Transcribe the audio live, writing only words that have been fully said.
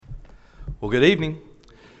Well, good evening.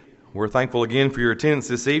 We're thankful again for your attendance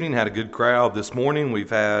this evening. Had a good crowd this morning. We've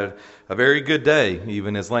had a very good day.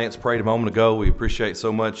 Even as Lance prayed a moment ago, we appreciate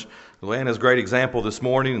so much Luana's great example this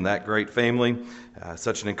morning and that great family.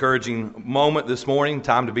 Such an encouraging moment this morning,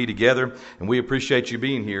 time to be together, and we appreciate you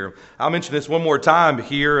being here. I'll mention this one more time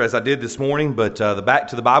here as I did this morning, but the Back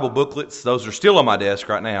to the Bible booklets, those are still on my desk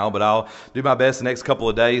right now, but I'll do my best the next couple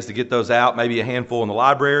of days to get those out, maybe a handful in the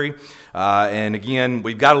library. And again,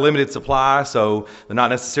 we've got a limited supply, so they're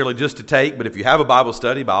not necessarily just to take, but if you have a Bible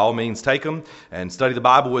study, by all means take them and study the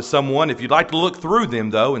Bible with someone. If you'd like to look through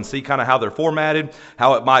them, though, and see kind of how they're formatted,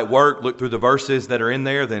 how it might work, look through the verses that are in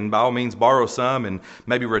there, then by all means borrow some and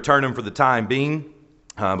maybe return them for the time being.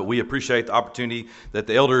 But we appreciate the opportunity that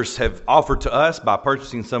the elders have offered to us by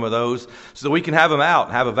purchasing some of those so that we can have them out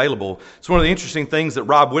and have available. It's one of the interesting things that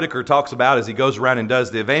Rob Whitaker talks about as he goes around and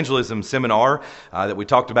does the evangelism seminar that we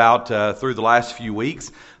talked about through the last few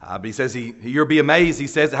weeks. But he says, you'll be amazed, he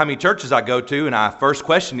says, how many churches I go to, and our first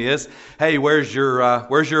question is, hey, where's your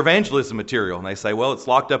evangelism material? And they say, well, it's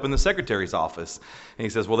locked up in the secretary's office. And he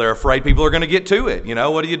says, well, they're afraid people are going to get to it. You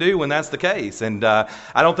know, what do you do when that's the case? And I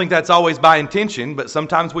don't think that's always by intention, but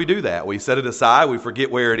sometimes we do that. We set it aside, we forget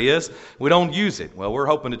where it is, we don't use it. Well, we're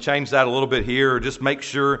hoping to change that a little bit here, or just make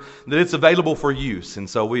sure that it's available for use. And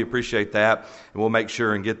so we appreciate that, and we'll make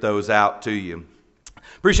sure and get those out to you.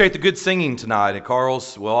 Appreciate the good singing tonight at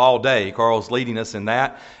Carl's, all day. Carl's leading us in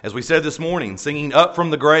that. As we said this morning, singing Up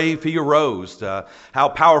from the Grave He Arose. How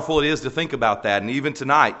powerful it is to think about that. And even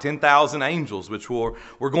tonight, 10,000 angels, which we're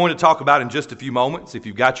going to talk about in just a few moments. If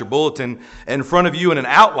you've got your bulletin in front of you in an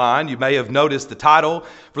outline, you may have noticed the title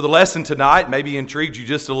for the lesson tonight. Maybe intrigued you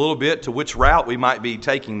just a little bit to which route we might be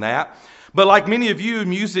taking that. But like many of you,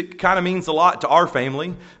 music kind of means a lot to our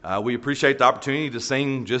family. We appreciate the opportunity to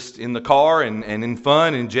sing just in the car and in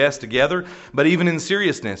fun and jest together, but even in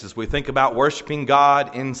seriousness as we think about worshiping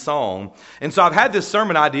God in song. And so I've had this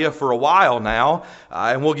sermon idea for a while now,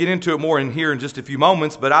 and we'll get into it more in here in just a few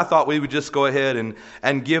moments, but I thought we would just go ahead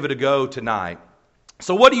and give it a go tonight.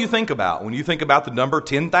 So what do you think about when you think about the number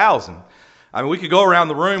 10,000? I mean, we could go around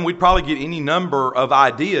the room, we'd probably get any number of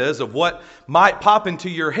ideas of what might pop into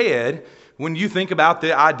your head when you think about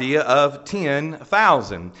the idea of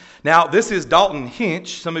 10,000. Now, this is Dalton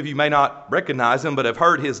Hinch. Some of you may not recognize him, but have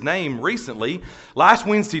heard his name recently. Last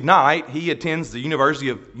Wednesday night, he attends the University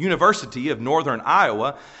of Northern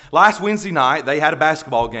Iowa. Last Wednesday night, they had a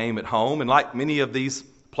basketball game at home, and like many of these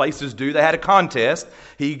places do, they had a contest.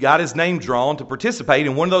 He got his name drawn to participate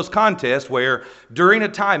in one of those contests where during a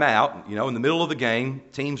timeout, in the middle of the game,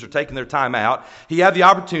 teams are taking their timeout, he had the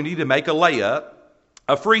opportunity to make a layup,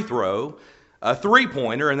 a free throw, a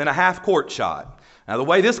three-pointer, and then a half-court shot. Now, the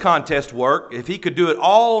way this contest worked, if he could do it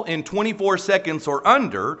all in 24 seconds or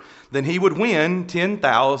under, then he would win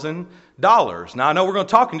 $10,000. Now, I know we're going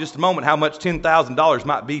to talk in just a moment how much $10,000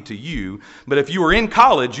 might be to you, but if you were in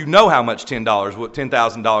college, you know how much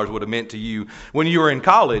 $10,000 would have meant to you when you were in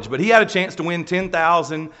college. But he had a chance to win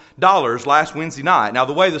 $10,000 last Wednesday night. Now,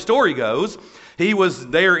 the way the story goes, he was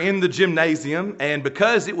there in the gymnasium, and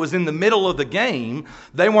because it was in the middle of the game,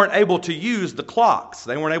 they weren't able to use the clocks.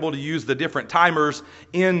 They weren't able to use the different timers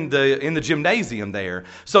in the gymnasium there.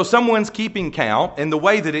 So someone's keeping count, and the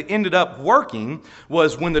way that it ended up working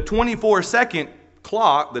was when the 24-second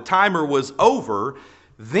clock, the timer was over,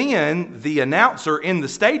 then the announcer in the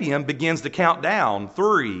stadium begins to count down.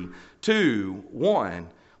 3, 2, 1.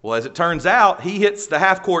 Well, as it turns out, he hits the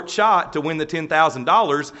half-court shot to win the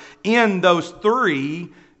 $10,000 in those 3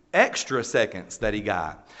 extra seconds that he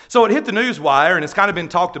got. So it hit the news wire, and it's kind of been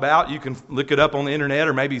talked about. You can look it up on the internet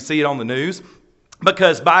or maybe see it on the news.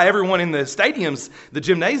 Because by everyone in the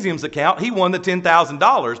gymnasium's account, he won the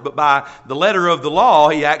 $10,000. But by the letter of the law,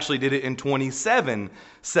 he actually did it in 27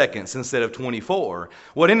 seconds instead of 24.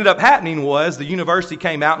 What ended up happening was the university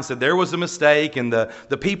came out and said there was a mistake, and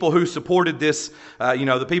the people who supported this,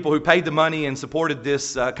 the people who paid the money and supported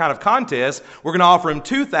this kind of contest, were going to offer him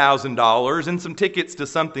 $2,000 and some tickets to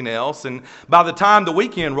something else. And by the time the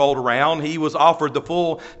weekend rolled around, he was offered the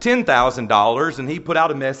full $10,000, and he put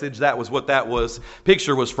out a message. That was what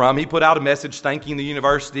picture was from. He put out a message thanking the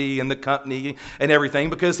university and the company and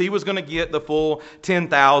everything because he was going to get the full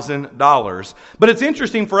 $10,000. But it's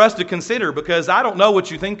interesting for us to consider because I don't know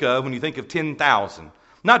what you think of when you think of 10,000.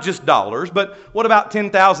 Not just dollars, but what about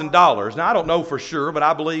 $10,000? Now, I don't know for sure, but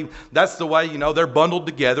I believe that's the way, they're bundled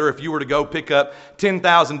together. If you were to go pick up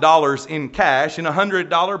 $10,000 in cash in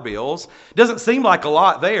 $100 bills, it doesn't seem like a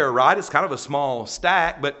lot there, right? It's kind of a small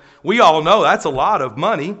stack, but we all know that's a lot of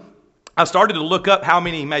money. I started to look up how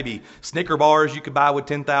many maybe Snicker bars you could buy with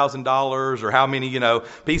 $10,000, or how many,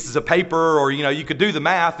 pieces of paper, or, you could do the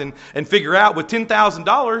math and figure out with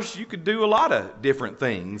 $10,000 you could do a lot of different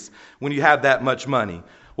things when you have that much money.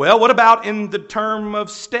 Well, what about in the term of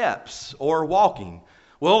steps or walking?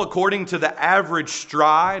 Well, according to the average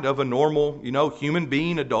stride of a normal, human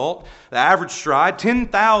being, adult, the average stride,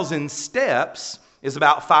 10,000 steps is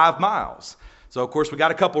about 5 miles. So, of course, we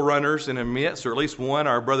got a couple runners in the midst, or at least one,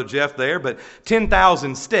 our brother Jeff there, but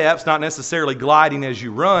 10,000 steps, not necessarily gliding as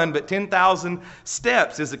you run, but 10,000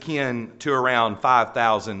 steps is akin to around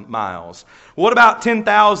 5,000 miles. What about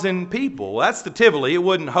 10,000 people? Well, that's the Tivoli. It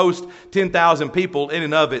wouldn't host 10,000 people in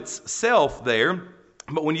and of itself there.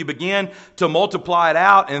 But when you begin to multiply it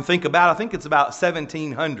out and think about it, I think it's about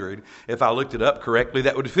 1,700, if I looked it up correctly,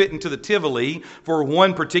 that would fit into the Tivoli for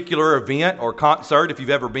one particular event or concert, if you've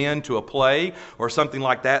ever been to a play or something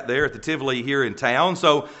like that there at the Tivoli here in town.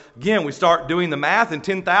 So again, we start doing the math, and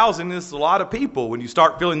 10,000 is a lot of people when you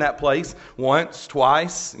start filling that place once,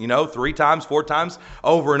 twice, 3 times, 4 times,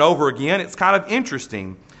 over and over again. It's kind of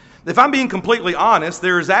interesting. If I'm being completely honest,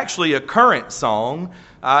 there is actually a current song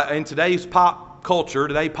in today's pop culture,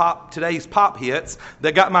 today's pop hits,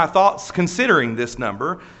 that got my thoughts considering this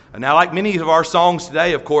number. Now, like many of our songs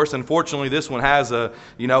today, of course, unfortunately, this one has a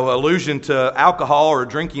allusion to alcohol or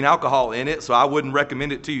drinking alcohol in it, so I wouldn't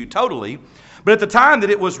recommend it to you totally. But at the time that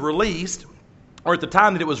it was released, or at the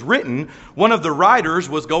time that it was written, one of the writers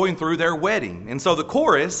was going through their wedding. And so the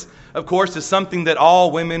chorus, of course, is something that all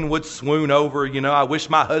women would swoon over. I wish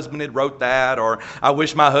my husband had wrote that, or I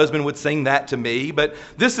wish my husband would sing that to me. But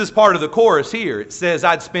this is part of the chorus here. It says,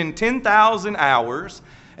 I'd spend 10,000 hours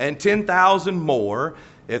and 10,000 more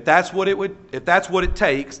if that's what it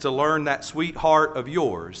takes to learn that sweet heart of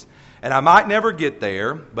yours. And I might never get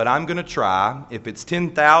there, but I'm going to try if it's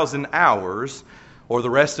 10,000 hours or the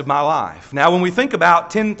rest of my life. Now, when we think about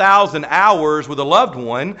 10,000 hours with a loved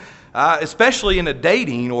one, especially in a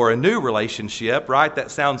dating or a new relationship, right? That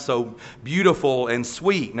sounds so beautiful and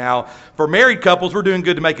sweet. Now, for married couples, we're doing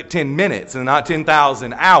good to make it 10 minutes and not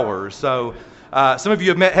 10,000 hours. So some of you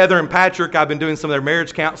have met Heather and Patrick. I've been doing some of their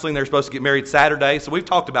marriage counseling. They're supposed to get married Saturday, so we've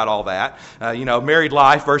talked about all that, married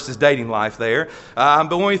life versus dating life there.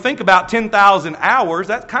 But when we think about 10,000 hours,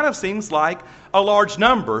 that kind of seems like a large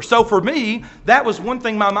number. So for me, that was one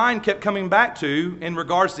thing my mind kept coming back to in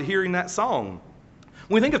regards to hearing that song.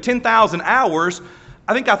 When we think of 10,000 hours,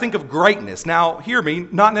 I think of greatness. Now, hear me,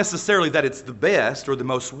 not necessarily that it's the best or the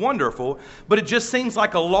most wonderful, but it just seems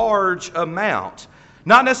like a large amount.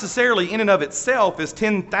 Not necessarily in and of itself is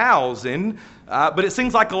 10,000, but it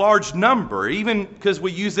seems like a large number, even because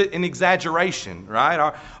we use it in exaggeration,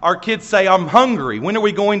 right? Our kids say, I'm hungry. When are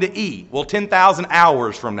we going to eat? Well, 10,000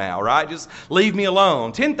 hours from now, right? Just leave me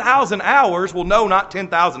alone. 10,000 hours, well, no, not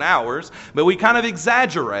 10,000 hours, but we kind of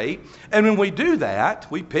exaggerate. And when we do that,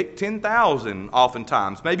 we pick 10,000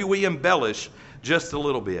 oftentimes. Maybe we embellish just a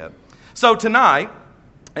little bit. So tonight,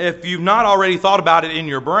 if you've not already thought about it in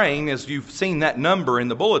your brain as you've seen that number in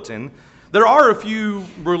the bulletin, there are a few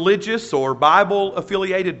religious or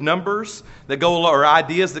Bible-affiliated numbers that go, or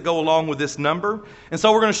ideas that go along with this number. And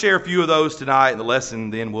so we're going to share a few of those tonight, and the lesson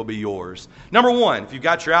then will be yours. Number one, if you've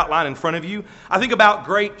got your outline in front of you, I think about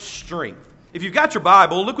great strength. If you've got your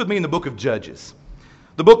Bible, look with me in the book of Judges.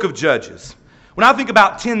 The book of Judges. When I think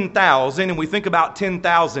about 10,000 and we think about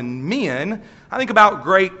 10,000 men, I think about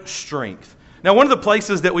great strength. Now, one of the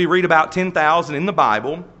places that we read about 10,000 in the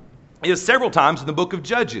Bible is several times in the book of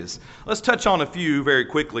Judges. Let's touch on a few very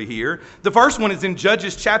quickly here. The first one is in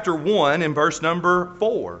Judges chapter 1 and verse number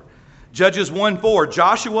 4. Judges 1:4,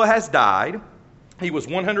 Joshua has died. He was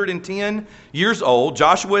 110 years old.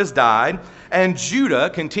 Joshua has died, and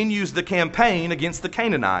Judah continues the campaign against the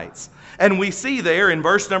Canaanites. And we see there in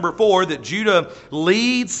verse number 4 that Judah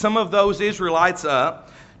leads some of those Israelites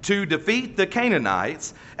up to defeat the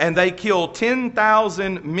Canaanites, and they kill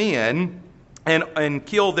 10,000 men and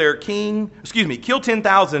kill their king, kill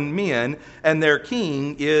 10,000 men, and their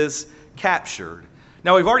king is captured.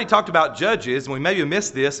 Now, we've already talked about Judges, and we maybe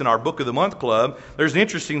missed this in our Book of the Month Club. There's an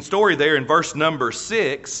interesting story there in verse number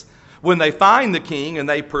 6. When they find the king and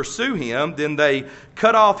they pursue him, then they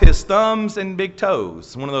cut off his thumbs and big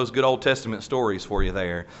toes. One of those good Old Testament stories for you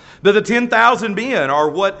there. But the 10,000 men are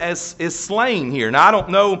what is slain here. Now, I don't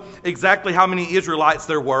know exactly how many Israelites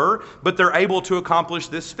there were, but they're able to accomplish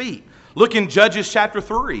this feat. Look in Judges chapter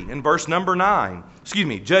 3 and verse number 9.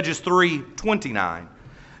 Judges 3:29.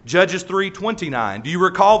 Judges 3:29. Do you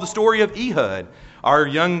recall the story of Ehud? Our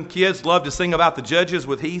young kids love to sing about the Judges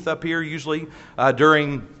with Heath up here usually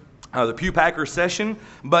during the Pew Packer session.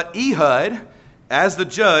 But Ehud as the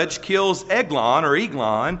judge, kills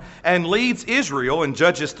Eglon, and leads Israel in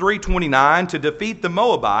Judges 3:29 to defeat the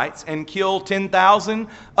Moabites and kill 10,000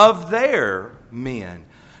 of their men.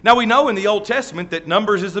 Now we know in the Old Testament that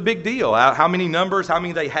numbers is a big deal. How many numbers, how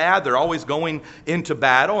many they had, they're always going into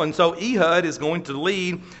battle. And so Ehud is going to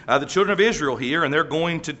lead the children of Israel here, and they're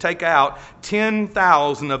going to take out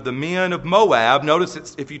 10,000 of the men of Moab. Notice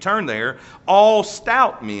it's, if you turn there, all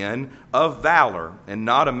stout men of valor, and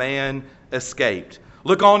not a man escaped.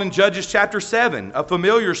 Look on in Judges chapter 7, a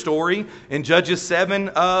familiar story in Judges 7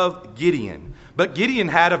 of Gideon. But Gideon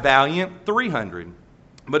had a valiant 300.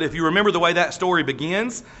 But if you remember the way that story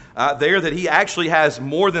begins, there that he actually has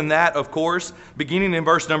more than that, of course, beginning in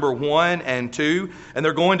verse number 1 and 2, and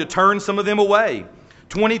they're going to turn some of them away.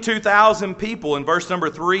 22,000 people in verse number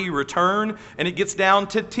 3 return, and it gets down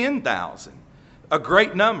to 10,000. A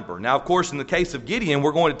great number. Now, of course, in the case of Gideon,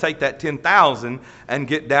 we're going to take that 10,000 and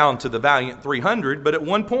get down to the valiant 300, but at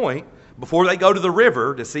one point, before they go to the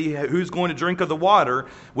river to see who's going to drink of the water,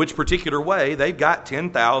 which particular way, they've got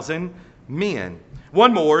 10,000 men.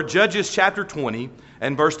 One more, Judges chapter 20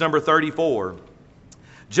 and verse number 34.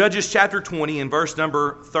 Judges chapter 20 and verse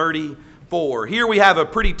number 34. Here we have a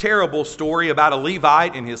pretty terrible story about a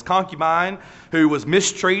Levite and his concubine who was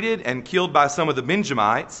mistreated and killed by some of the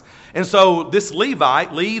Benjamites. And so this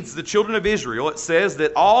Levite leads the children of Israel. It says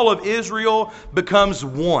that all of Israel becomes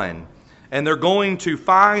one. And they're going to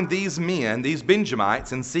find these men, these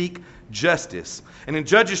Benjamites, and seek justice. And in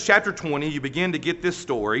Judges chapter 20, you begin to get this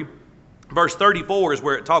story. Verse 34 is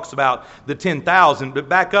where it talks about the 10,000, but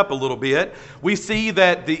back up a little bit. We see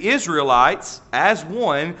that the Israelites, as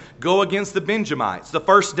one, go against the Benjamites. The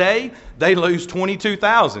first day, they lose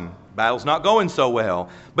 22,000. Battle's not going so well.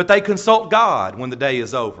 But they consult God when the day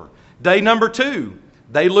is over. Day number 2,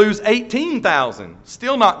 they lose 18,000.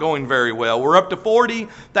 Still not going very well. We're up to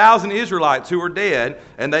 40,000 Israelites who are dead,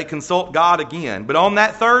 and they consult God again. But on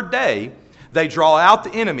that third day, they draw out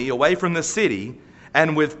the enemy away from the city,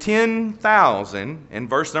 and with 10,000, in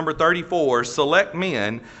verse number 34, select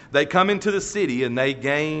men, they come into the city and they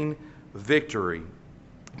gain victory.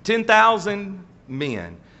 10,000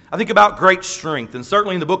 men. I think about great strength, and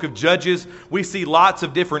certainly in the book of Judges, we see lots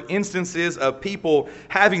of different instances of people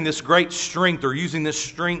having this great strength or using this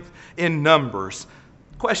strength in numbers.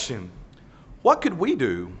 Question, what could we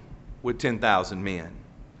do with 10,000 men?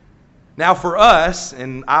 Now for us,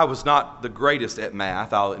 and I was not the greatest at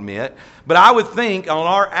math, I'll admit, but I would think on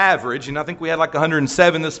our average, and I think we had like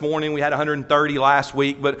 107 this morning, we had 130 last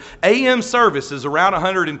week, but AM services around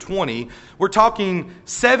 120, we're talking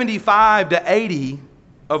 75 to 80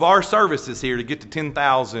 of our services here to get to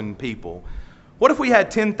 10,000 people. What if we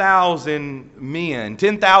had 10,000 men,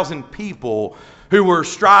 10,000 people who were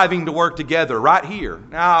striving to work together right here?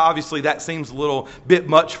 Now, obviously, that seems a little bit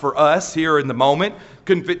much for us here in the moment.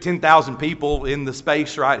 Couldn't fit 10,000 people in the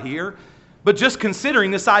space right here. But just considering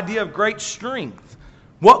this idea of great strength,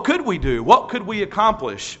 what could we do? What could we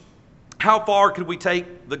accomplish? How far could we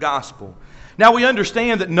take the gospel? Now, we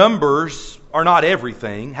understand that numbers are not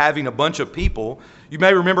everything, having a bunch of people. You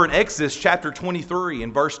may remember in Exodus chapter 23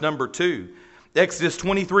 and verse number 2. Exodus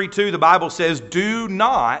 23:2, the Bible says, "Do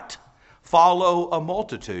not follow a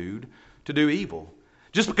multitude to do evil."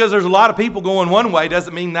 Just because there's a lot of people going one way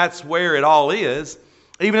doesn't mean that's where it all is.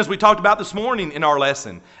 Even as we talked about this morning in our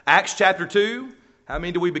lesson, Acts chapter 2, how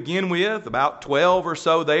many do we begin with? About 12 or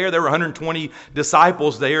so there. There were 120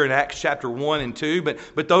 disciples there in Acts chapter 1 and 2.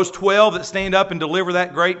 But those 12 that stand up and deliver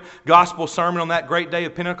that great gospel sermon on that great day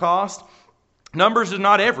of Pentecost, numbers is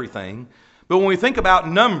not everything. But when we think about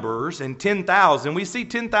numbers and 10,000, we see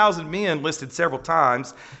 10,000 men listed several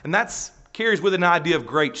times, and that carries with it an idea of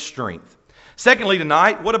great strength. Secondly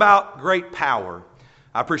tonight, what about great power?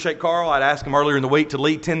 I appreciate Carl. I'd asked him earlier in the week to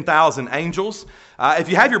lead 10,000 angels. If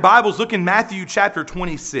you have your Bibles, look in Matthew chapter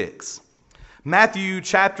 26. Matthew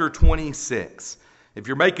chapter 26. If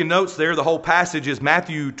you're making notes there, the whole passage is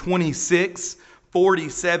Matthew 26,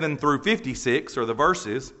 47 through 56 are the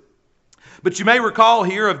verses. But you may recall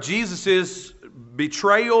here of Jesus'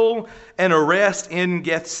 betrayal and arrest in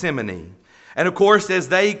Gethsemane. And of course, as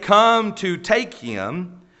they come to take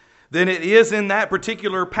him, then it is in that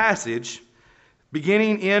particular passage,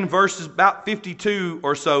 beginning in verses about 52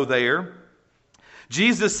 or so there,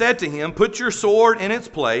 Jesus said to him, "Put your sword in its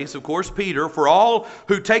place," of course Peter, "for all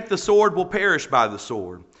who take the sword will perish by the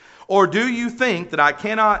sword. Or do you think that I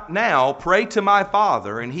cannot now pray to my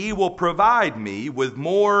Father, and he will provide me with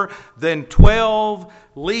more than 12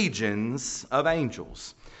 legions of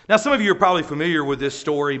angels?" Now, some of you are probably familiar with this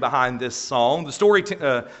story behind this song.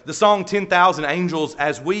 The song 10,000 Angels,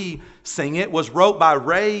 as we sing it, was wrote by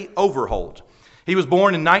Ray Overholt. He was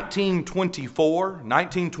born in 1924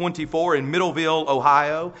 in Middleville,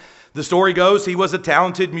 Ohio. The story goes he was a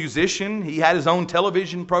talented musician. He had his own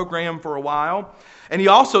television program for a while. And he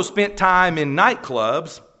also spent time in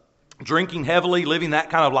nightclubs, drinking heavily, living that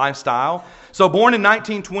kind of lifestyle. So born in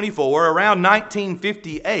 1924, around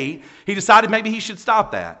 1958, he decided maybe he should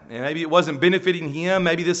stop that. And maybe it wasn't benefiting him.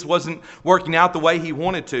 Maybe this wasn't working out the way he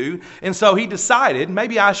wanted to. And so he decided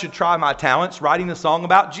maybe I should try my talents writing a song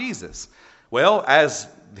about Jesus. Well, as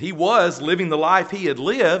he was living the life he had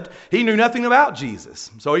lived, he knew nothing about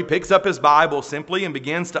Jesus. So he picks up his Bible simply and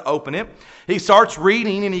begins to open it. He starts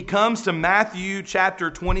reading and he comes to Matthew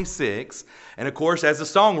chapter 26. And of course, as a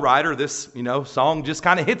songwriter, this song just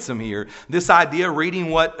kind of hits him here. This idea of reading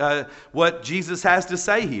what Jesus has to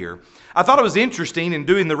say here. I thought it was interesting in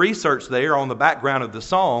doing the research there on the background of the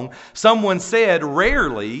song. Someone said,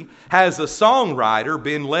 rarely has a songwriter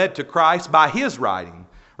been led to Christ by his writing.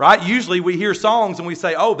 Right? Usually we hear songs and we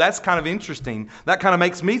say, oh, that's kind of interesting. That kind of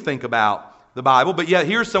makes me think about the Bible. But yet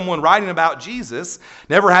here's someone writing about Jesus,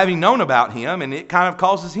 never having known about him, and it kind of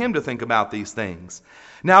causes him to think about these things.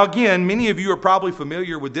 Now again, many of you are probably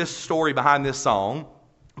familiar with this story behind this song.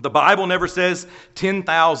 The Bible never says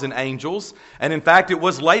 10,000 angels. And in fact, it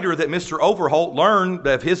was later that Mr. Overholt learned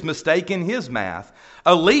of his mistake in his math.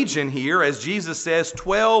 A legion here, as Jesus says,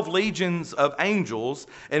 12 legions of angels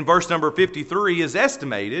in verse number 53 is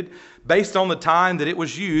estimated based on the time that it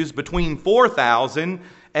was used between 4,000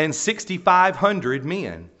 and 6,500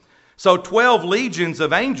 men. So 12 legions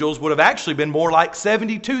of angels would have actually been more like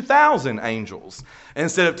 72,000 angels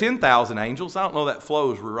instead of 10,000 angels. I don't know that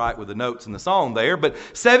flows right with the notes in the song there, but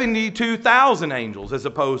 72,000 angels as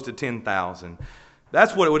opposed to 10,000.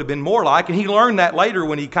 That's what it would have been more like, and he learned that later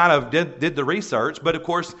when he kind of did the research. But of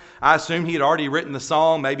course, I assume he had already written the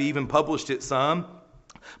song, maybe even published it some.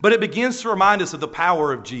 But it begins to remind us of the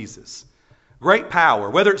power of Jesus. Great power.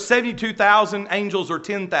 Whether it's 72,000 angels or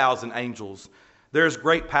 10,000 angels, there's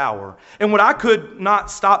great power. And what I could not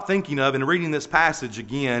stop thinking of in reading this passage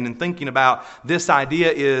again and thinking about this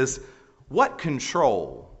idea is, what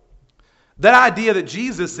control? That idea that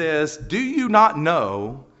Jesus says, do you not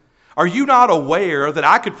know, are you not aware that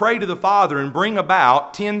I could pray to the Father and bring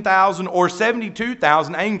about 10,000 or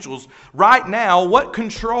 72,000 angels right now? What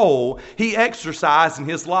control he exercised in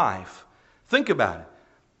his life. Think about it.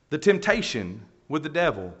 The temptation with the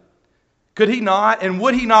devil. Could he not, and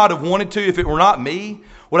would he not have wanted to if it were not me?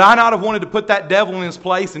 Would I not have wanted to put that devil in his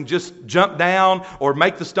place and just jump down or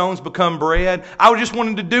make the stones become bread? I would just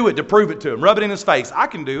wanted to do it, to prove it to him, rub it in his face. I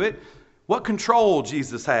can do it. What control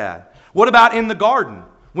Jesus had. What about in the garden?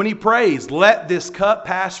 When he prays, let this cup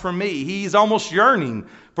pass from me. He's almost yearning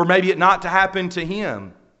for maybe it not to happen to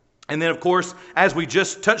him. And then, of course, as we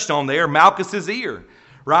just touched on there, Malchus's ear,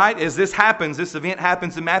 right? As this event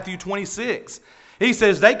happens in Matthew 26. He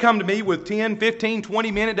says, they come to me with 10, 15,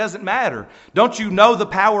 20 men, it doesn't matter. Don't you know the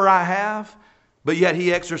power I have? But yet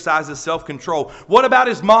he exercises self-control. What about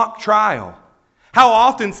his mock trial? How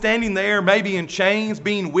often standing there, maybe in chains,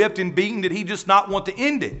 being whipped and beaten, did he just not want to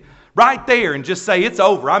end it? Right there and just say, it's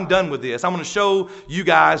over, I'm done with this. I'm going to show you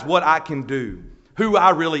guys what I can do, who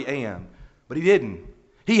I really am. But he didn't.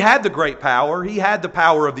 He had the great power. He had the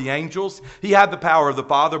power of the angels. He had the power of the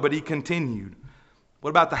Father, but he continued.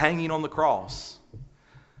 What about the hanging on the cross?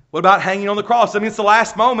 What about hanging on the cross? I mean, it's the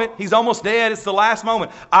last moment. He's almost dead. It's the last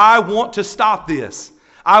moment. I want to stop this.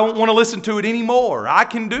 I don't want to listen to it anymore. I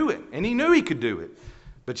can do it. And he knew he could do it.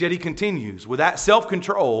 But yet he continues with that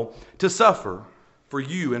self-control to suffer for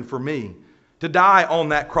you and for me, to die on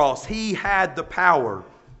that cross. He had the power,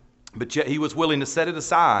 but yet he was willing to set it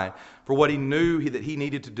aside for what he knew that he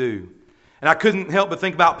needed to do. And I couldn't help but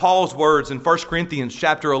think about Paul's words in 1 Corinthians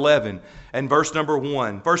chapter 11 and verse number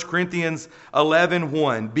 1. 1 Corinthians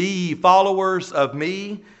 11:1. Be ye followers of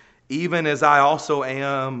me, even as I also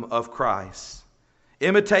am of Christ.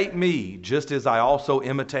 Imitate me, just as I also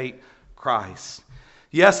imitate Christ.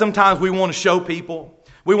 Yes, sometimes we want to show people.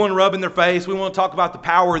 We want to rub in their face. We want to talk about the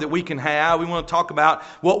power that we can have. We want to talk about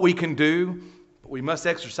what we can do. But we must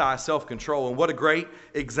exercise self-control. And what a great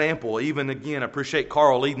example. Even again, I appreciate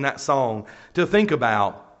Carl leading that song to think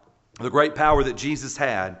about the great power that Jesus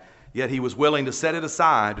had. Yet he was willing to set it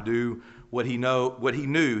aside to do what he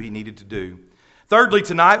knew he needed to do. Thirdly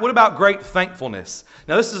tonight, what about great thankfulness?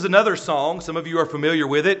 Now this is another song. Some of you are familiar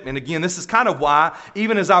with it. And again, this is kind of why,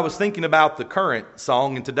 even as I was thinking about the current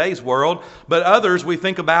song in today's world, but others we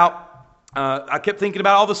think about, I kept thinking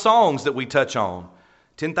about all the songs that we touch on.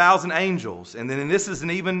 10,000 angels. And then this is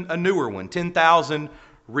even a newer one, 10,000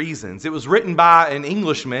 reasons. It was written by an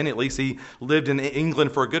Englishman, at least he lived in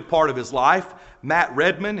England for a good part of his life, Matt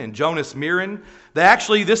Redman and Jonas Mirren.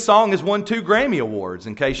 This song has won 2 Grammy Awards,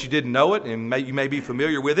 in case you didn't know it, and you may be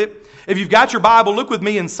familiar with it. If you've got your Bible, look with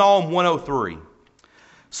me in Psalm 103.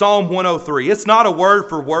 Psalm 103. It's not a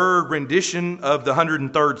word-for-word rendition of the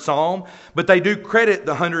 103rd Psalm, but they do credit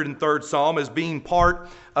the 103rd Psalm as being part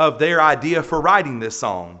of their idea for writing this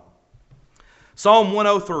song. Psalm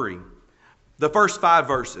 103, the first 5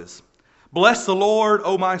 verses. Bless the Lord,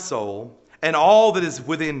 O my soul, and all that is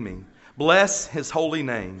within me. Bless his holy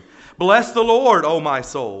name. Bless the Lord, O my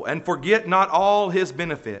soul, and forget not all his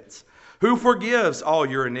benefits. Who forgives all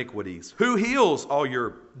your iniquities? Who heals all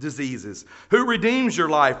your diseases? Who redeems your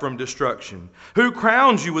life from destruction? Who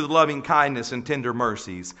crowns you with loving kindness and tender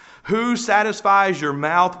mercies? Who satisfies your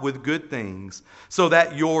mouth with good things, so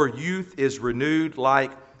that your youth is renewed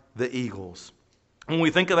like the eagles? When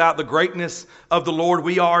we think about the greatness of the Lord,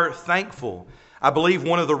 we are thankful. I believe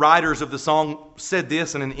one of the writers of the song said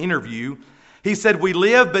this in an interview. He said, "We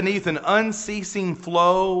live beneath an unceasing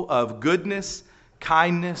flow of goodness,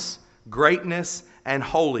 kindness, greatness, and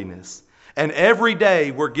holiness. And every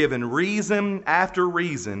day we're given reason after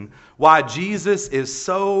reason why Jesus is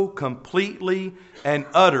so completely and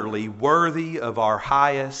utterly worthy of our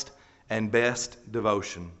highest and best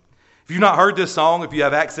devotion." If you've not heard this song, if you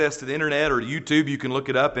have access to the internet or YouTube, you can look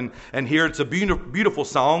it up and hear it. It's a beautiful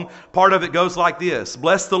song. Part of it goes like this.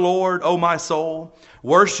 Bless the Lord, O my soul.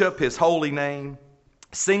 Worship his holy name.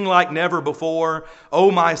 Sing like never before.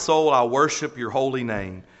 O my soul, I worship your holy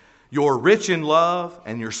name. You're rich in love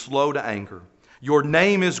and you're slow to anger. Your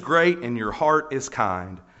name is great and your heart is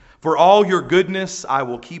kind. For all your goodness I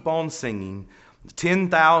will keep on singing.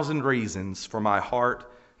 10,000 reasons for my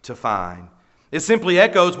heart to find. It simply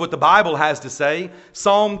echoes what the Bible has to say.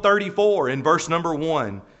 Psalm 34 in verse number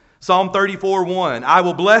 1. Psalm 34:1. I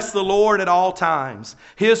will bless the Lord at all times.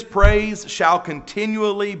 His praise shall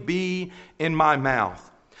continually be in my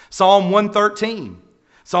mouth. Psalm 113.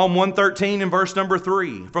 Psalm 113 in verse number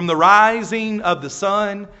 3. From the rising of the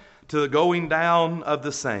sun to the going down of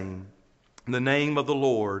the same, the name of the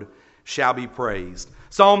Lord shall be praised.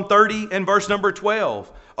 Psalm 30 and verse number 12.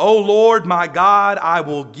 O Lord my God, I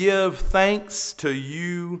will give thanks to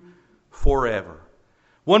you forever.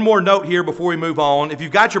 One more note here before we move on. If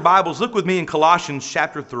you've got your Bibles, look with me in Colossians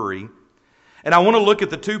chapter 3. And I want to look at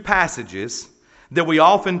the 2 passages that we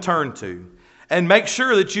often turn to. And make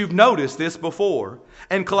sure that you've noticed this before.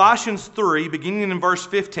 In Colossians 3, beginning in verse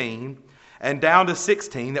 15 and down to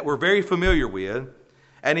 16, that we're very familiar with,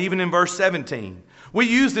 and even in verse 17. We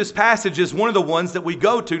use this passage as one of the ones that we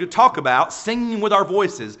go to talk about singing with our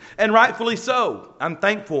voices, and rightfully so. I'm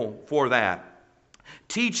thankful for that.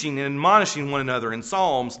 Teaching and admonishing one another in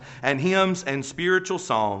psalms and hymns and spiritual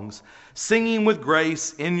songs, singing with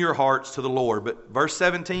grace in your hearts to the Lord. But verse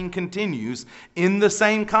 17 continues in the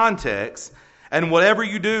same context. And whatever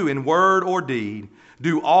you do in word or deed,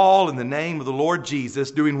 do all in the name of the Lord Jesus.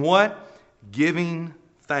 Doing what? Giving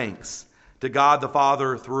thanks to God the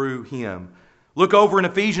Father through him. Look over in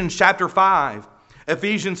Ephesians chapter 5.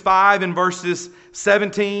 Ephesians 5 in verses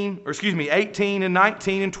 18 and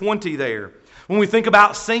 19 and 20 there. When we think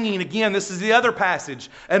about singing, again, this is the other passage.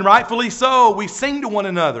 And rightfully so, we sing to one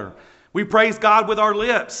another. We praise God with our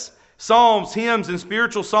lips. Psalms, hymns, and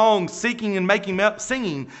spiritual songs, singing and making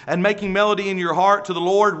melody in your heart to the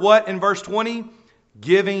Lord. What in verse 20?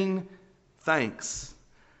 Giving thanks.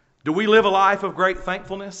 Do we live a life of great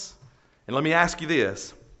thankfulness? And let me ask you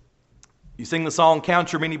this. You sing the song,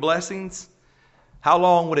 Count Your Many Blessings. How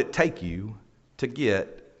long would it take you to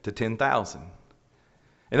get to 10,000?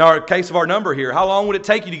 In our case of our number here, how long would it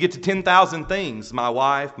take you to get to 10,000 things? My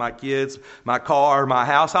wife, my kids, my car, my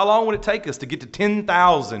house. How long would it take us to get to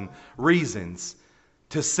 10,000 reasons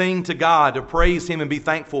to sing to God, to praise him and be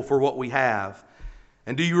thankful for what we have?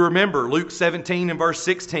 And do you remember Luke 17 and verse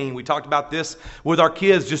 16? We talked about this with our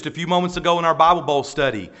kids just a few moments ago in our Bible Bowl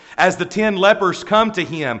study. As the 10 lepers come to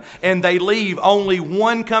him and they leave, only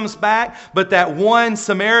one comes back, but that one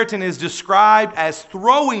Samaritan is described as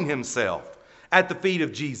throwing himself at the feet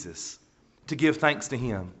of Jesus to give thanks to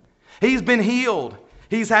him. He's been healed.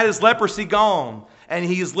 He's had his leprosy gone, and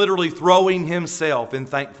he is literally throwing himself in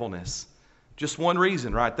thankfulness. Just one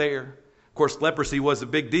reason right there. Of course, leprosy was a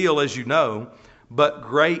big deal, as you know, but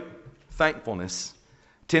great thankfulness.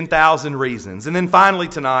 10,000 reasons. And then finally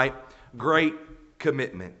tonight, great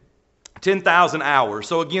commitment. 10,000 hours.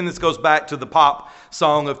 So again, this goes back to the pop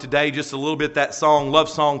song of today. Just a little bit, that song, love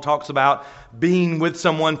song, talks about being with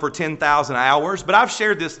someone for 10,000 hours. But I've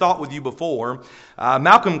shared this thought with you before.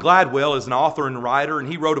 Malcolm Gladwell is an author and writer, and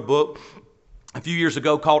he wrote a book a few years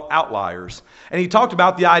ago called Outliers. And he talked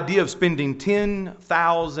about the idea of spending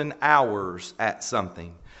 10,000 hours at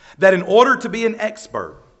something. That in order to be an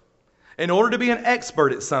expert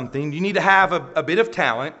at something, you need to have a bit of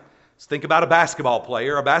talent. Let's think about a basketball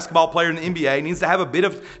player. A basketball player in the NBA needs to have a bit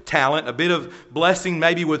of talent, a bit of blessing,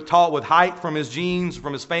 maybe with height from his genes,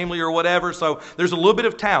 from his family or whatever. So there's a little bit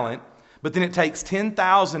of talent, but then it takes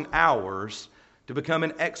 10,000 hours to become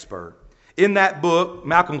an expert. In that book,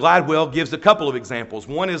 Malcolm Gladwell gives a couple of examples.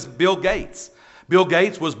 One is Bill Gates. Bill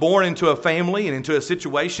Gates was born into a family and into a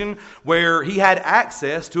situation where he had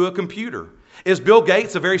access to a computer. Is Bill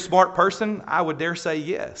Gates a very smart person? I would dare say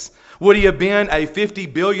yes. Would he have been a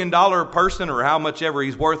 $50 billion person, or how much ever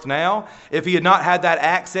he's worth now, if he had not had that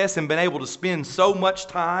access and been able to spend so much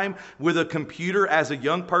time with a computer as a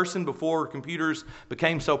young person before computers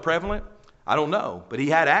became so prevalent? I don't know, but he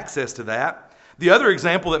had access to that. The other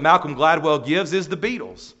example that Malcolm Gladwell gives is the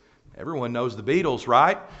Beatles. Everyone knows the Beatles,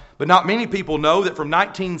 right? But not many people know that from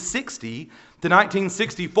 1960 to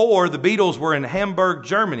 1964, the Beatles were in Hamburg,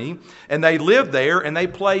 Germany, and they lived there and they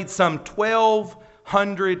played some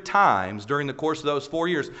 1,200 times during the course of those 4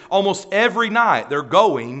 years. Almost every night they're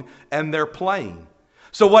going and they're playing.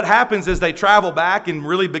 So what happens is they travel back and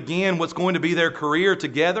really begin what's going to be their career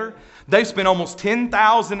together. They spent almost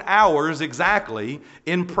 10,000 hours exactly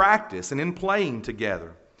in practice and in playing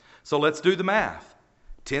together. So let's do the math.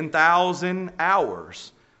 10,000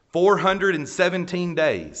 hours, 417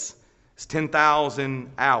 days. It's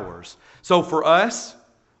 10,000 hours. So for us,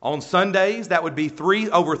 on Sundays, that would be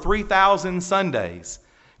over 3,000 Sundays.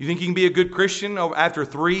 You think you can be a good Christian after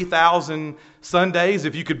 3,000 Sundays?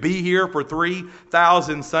 If you could be here for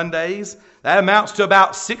 3,000 Sundays, that amounts to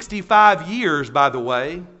about 65 years, by the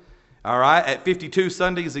way. All right, at 52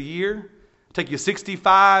 Sundays a year. It'll take you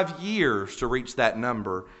 65 years to reach that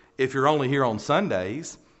number if you're only here on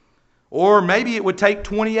Sundays. Or maybe it would take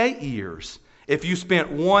 28 years if you spent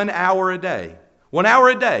 1 hour a day. 1 hour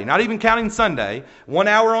a day, not even counting Sunday. 1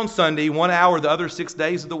 hour on Sunday, 1 hour the other 6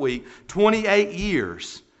 days of the week. 28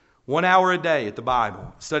 years. 1 hour a day at the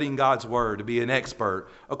Bible, studying God's Word to be an expert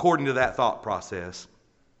according to that thought process.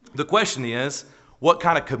 The question is, what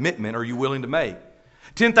kind of commitment are you willing to make?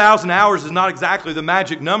 10,000 hours is not exactly the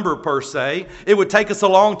magic number per se. It would take us a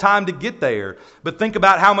long time to get there. But think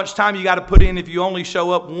about how much time you got to put in if you only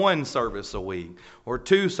show up 1 service a week, or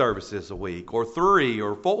 2 services a week, or 3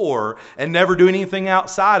 or 4, and never do anything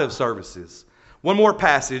outside of services. One more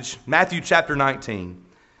passage, Matthew chapter 19.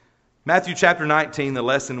 Matthew chapter 19, the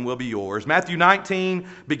lesson will be yours. Matthew 19,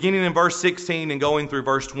 beginning in verse 16 and going through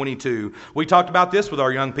verse 22. We talked about this with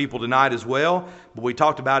our young people tonight as well, but we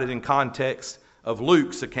talked about it in context of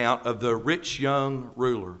Luke's account of the rich young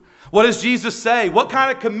ruler. What does Jesus say? What kind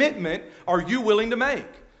of commitment are you willing to make?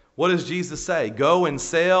 What does Jesus say? Go and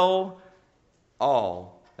sell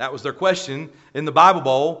all. That was their question in the Bible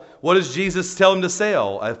Bowl. What does Jesus tell them to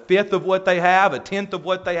sell? 1/5 of what they have, 1/10 of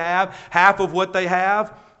what they have, half of what they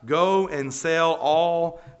have? Go and sell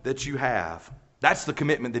all that you have. That's the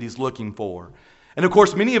commitment that he's looking for. And of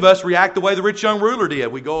course, many of us react the way the rich young ruler did.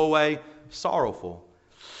 We go away sorrowful.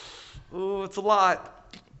 Oh, it's a lot.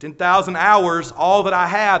 10,000 hours, all that I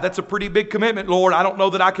have. That's a pretty big commitment, Lord. I don't know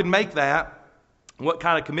that I can make that. What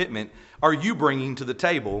kind of commitment are you bringing to the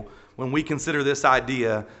table when we consider this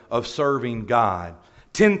idea of serving God?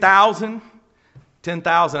 10,000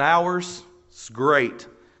 hours, it's great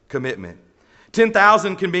commitment.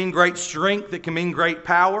 10,000 can mean great strength, it can mean great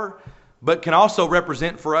power, but can also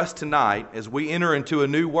represent for us tonight as we enter into a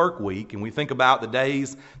new work week and we think about the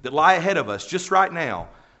days that lie ahead of us just right now,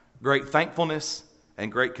 great thankfulness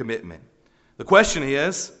and great commitment. The question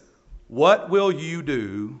is, what will you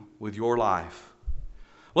do with your life?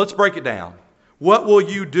 Let's break it down. What will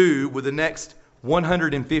you do with the next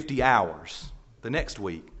 150 hours, the next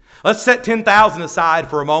week? Let's set 10,000 aside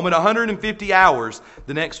for a moment, 150 hours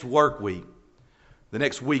the next work week, the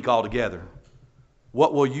next week altogether.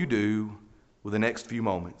 What will you do with the next few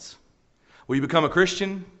moments? Will you become a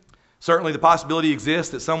Christian? Certainly the possibility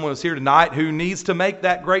exists that someone is here tonight who needs to make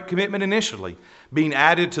that great commitment initially, being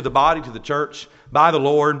added to the body, to the church, by the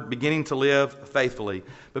Lord, beginning to live faithfully.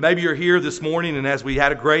 But maybe you're here this morning, and as we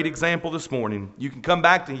had a great example this morning, you can come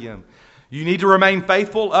back to Him. You need to remain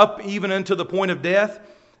faithful up even unto the point of death.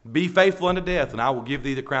 Be faithful unto death, and I will give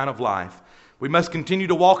thee the crown of life. We must continue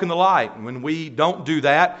to walk in the light. And when we don't do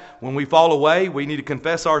that, when we fall away, we need to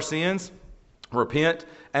confess our sins, repent,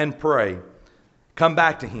 and pray. Come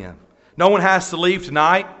back to Him. No one has to leave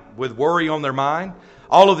tonight with worry on their mind.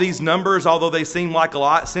 All of these numbers, although they seem like a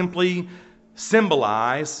lot, simply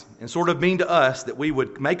symbolize and sort of mean to us that we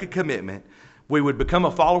would make a commitment, we would become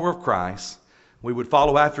a follower of Christ, We would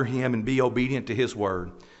follow after Him and be obedient to His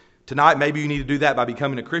word. Tonight, maybe you need to do that by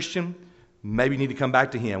becoming a Christian. Maybe you need to come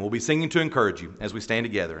back to Him. We'll be singing to encourage you as we stand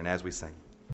together and as we sing.